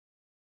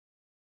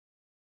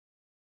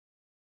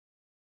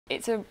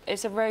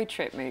it's a road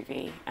trip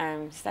movie.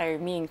 So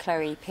me and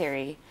Chloe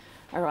Peary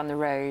are on the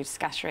road,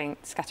 scattering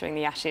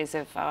the ashes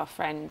of our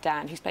friend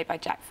Dan, who's played by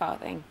Jack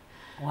Farthing.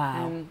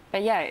 Wow.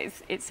 But yeah,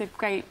 it's a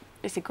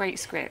great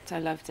script. I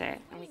loved it.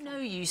 We know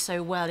you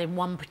so well in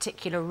one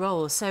particular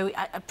role, so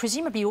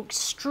presumably you're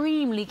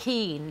extremely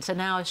keen to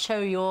now show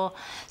your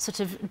sort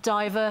of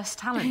diverse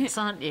talents,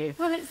 aren't you?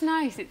 Well, it's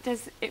nice.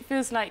 It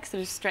feels like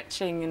sort of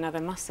stretching another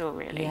muscle,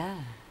 really. Yeah.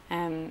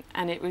 And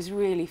it was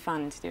really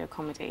fun to do a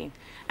comedy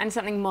and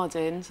something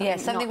modern.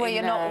 Something where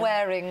you're not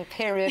wearing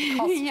period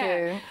costume.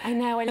 Yeah, I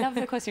know. I love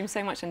the costume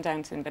so much on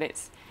Downton, but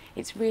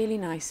it's really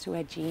nice to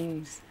wear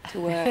jeans to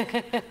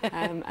work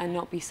and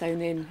not be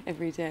sewn in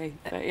every day.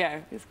 But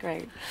yeah, it's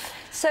great.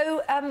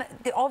 So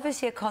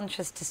obviously a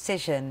conscious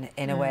decision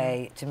in a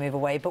way to move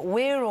away, but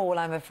we're all,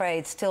 I'm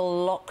afraid,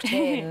 still locked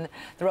in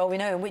the role we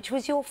know, which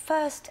was your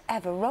first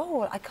ever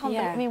role. I can't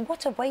believe, I mean,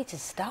 what a way to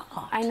start.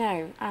 I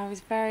know. I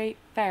was very,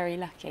 very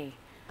lucky.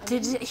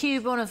 Did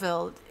Hugh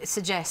Bonneville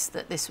suggest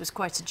that this was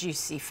quite a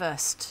juicy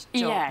first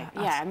job?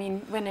 Yeah. I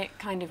mean, when it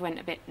kind of went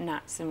a bit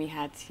nuts and we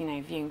had, you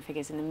know, viewing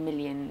figures in the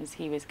millions,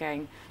 he was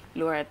going,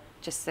 Laura,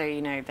 just so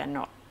you know, they're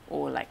not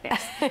all like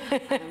this.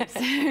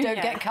 Don't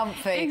get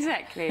comfy.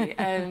 Exactly.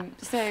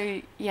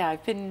 So, yeah,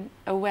 I've been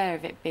aware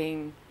of it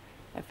being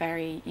a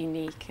very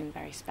unique and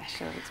very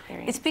special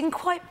experience. It's been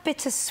quite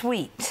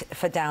bittersweet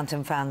for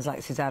Downton fans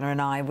like Susanna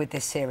and I with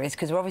this series,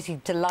 because we're obviously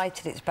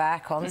delighted it's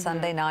back on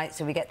Sunday night,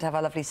 so we get to have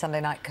our lovely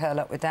Sunday night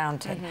curl-up with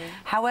Downton.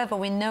 However,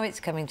 we know it's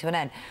coming to an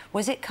end.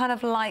 Was it kind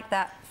of like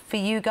that for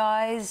you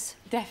guys?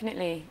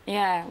 Definitely,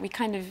 yeah. We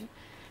kind of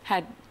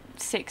had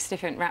 6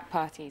 different wrap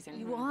parties. And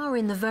you are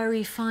in the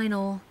very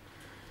final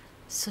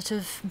sort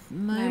of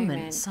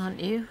moments,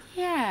 aren't you?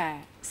 Yeah.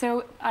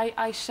 So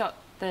I shot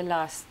the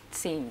last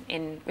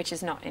scene, which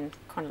is not in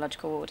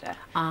chronological order,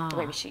 the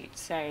way we shoot.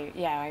 So,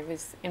 yeah, I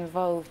was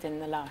involved in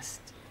the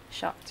last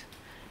shot.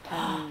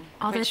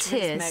 Are there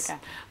tears?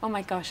 Oh,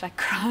 my gosh, I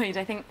cried.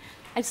 I think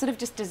I sort of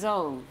just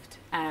dissolved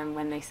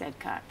when they said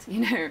cut. You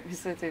know, it was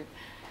sort of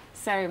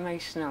so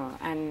emotional.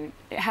 And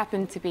it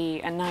happened to be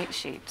a night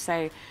shoot,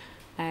 so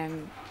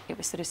it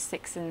was sort of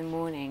 6 in the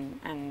morning,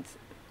 and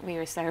we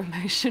were so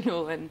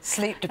emotional and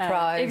sleep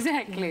deprived.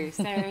 Exactly.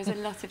 So there was a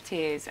lot of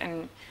tears,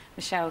 and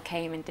Michelle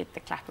came and did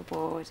the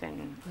clapperboard,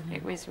 and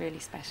it was really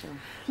special.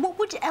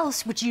 What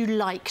else would you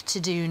like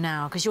to do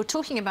now? Because you're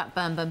talking about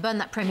Burn, Burn, Burn.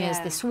 That premieres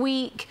this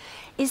week.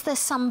 Is there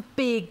some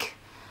big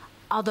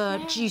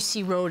other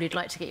juicy role you'd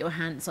like to get your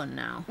hands on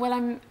now? Well,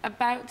 I'm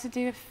about to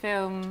do a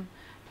film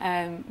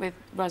with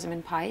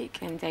Rosamund Pike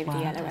and David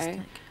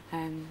Oyelowo,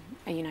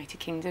 A United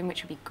Kingdom,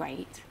 which would be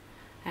great.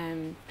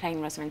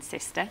 Playing Rosamund's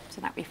sister, so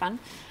that'd be fun.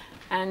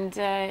 And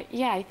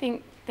yeah, I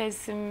think there's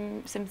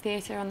some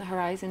theatre on the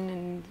horizon,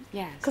 and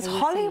yeah. Because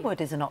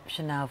Hollywood is an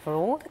option now for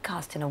all the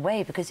cast in a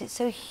way, because it's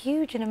so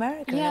huge in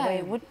America. Yeah. In a way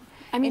it would.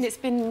 I mean, it's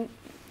been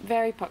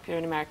very popular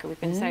in America.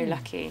 We've been so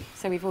lucky.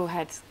 So we've all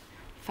had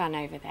fun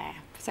over there.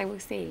 So we'll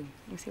see.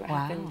 We'll see what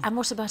happens. And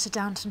what about a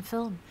Downton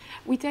film?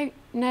 We don't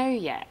know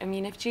yet. I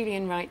mean, if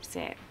Julian writes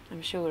it,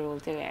 I'm sure we'll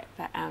do it.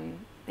 But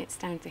it's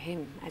down to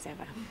him, as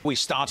ever. We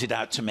started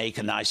out to make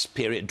a nice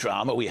period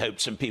drama. We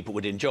hoped some people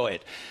would enjoy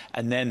it.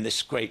 And then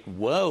this great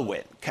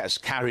whirlwind has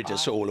carried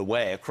us all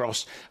away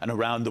across and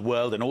around the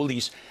world. And all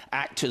these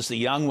actors, the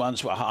young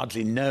ones, were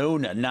hardly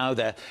known, and now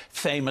they're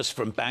famous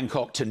from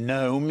Bangkok to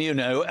Nome, you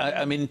know.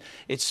 I mean,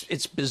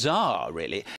 it's bizarre, really.